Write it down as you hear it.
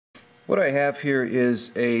What I have here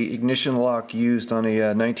is a ignition lock used on a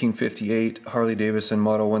 1958 Harley Davidson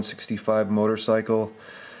Model 165 motorcycle.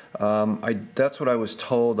 That's what I was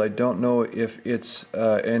told. I don't know if it's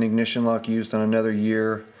an ignition lock used on another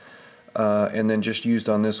year and then just used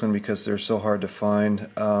on this one because they're so hard to find.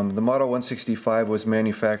 The Model 165 was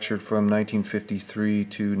manufactured from 1953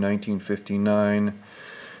 to 1959,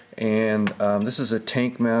 and this is a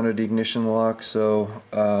tank mounted ignition lock, so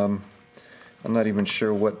I'm not even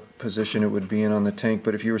sure what position it would be in on the tank,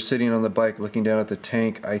 but if you were sitting on the bike looking down at the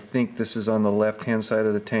tank, I think this is on the left hand side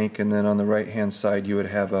of the tank, and then on the right hand side you would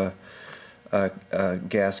have a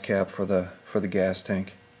gas cap for the gas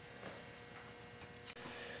tank.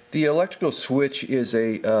 The electrical switch is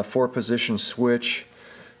a 4-position switch.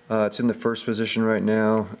 It's in the first position right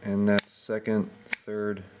now, and that's second,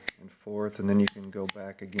 third, and fourth, and then you can go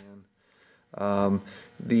back again.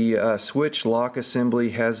 The switch lock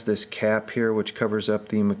assembly has this cap here which covers up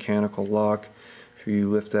the mechanical lock. If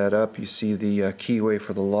you lift that up, you see the keyway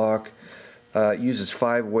for the lock. It uses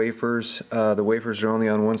 5 wafers. The wafers are only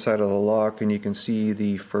on one side of the lock, and you can see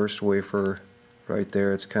the first wafer right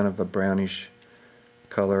there. It's kind of a brownish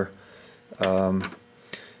color.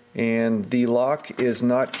 And the lock is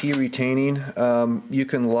not key retaining. You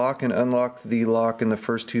can lock and unlock the lock in the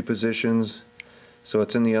first 2 positions. So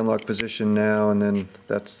it's in the unlock position now, and then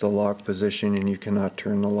that's the lock position, and you cannot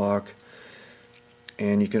turn the lock.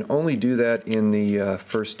 And you can only do that in the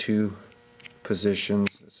first 2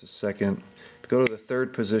 positions. It's the second. If you go to the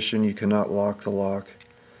 3rd position, you cannot lock the lock.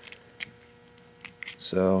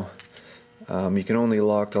 So you can only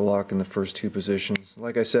lock the lock in the first 2 positions.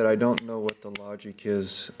 Like I said, I don't know what the logic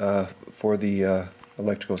is for the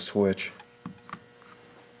electrical switch.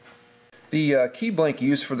 The key blank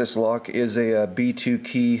used for this lock is a B2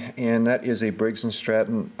 key, and that is a Briggs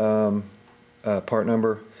Stratton part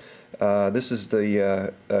number. This is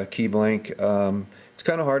the key blank. It's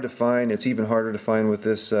kind of hard to find. It's even harder to find with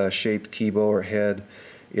this shaped key bow or head.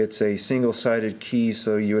 It's a single-sided key,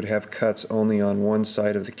 so you would have cuts only on one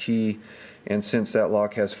side of the key, and since that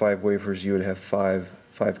lock has 5 wafers, you would have five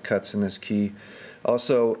cuts in this key.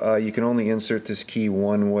 Also, you can only insert this key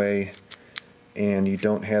one way, and you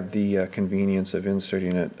don't have the convenience of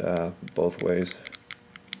inserting it both ways.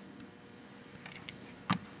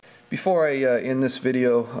 Before I end this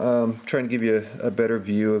video, I'm trying to give you a better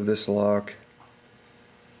view of this lock.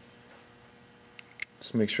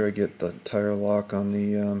 Just make sure I get the entire lock on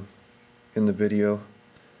the in the video.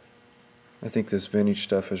 I think this vintage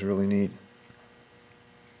stuff is really neat.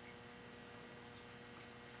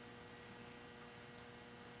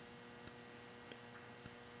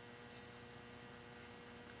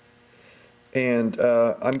 And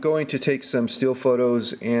I'm going to take some still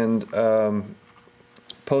photos and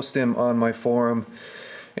post them on my forum,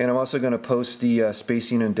 and I'm also going to post the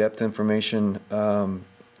spacing and depth information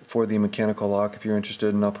for the mechanical lock if you're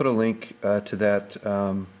interested, and I'll put a link to that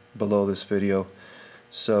below this video.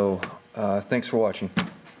 So thanks for watching.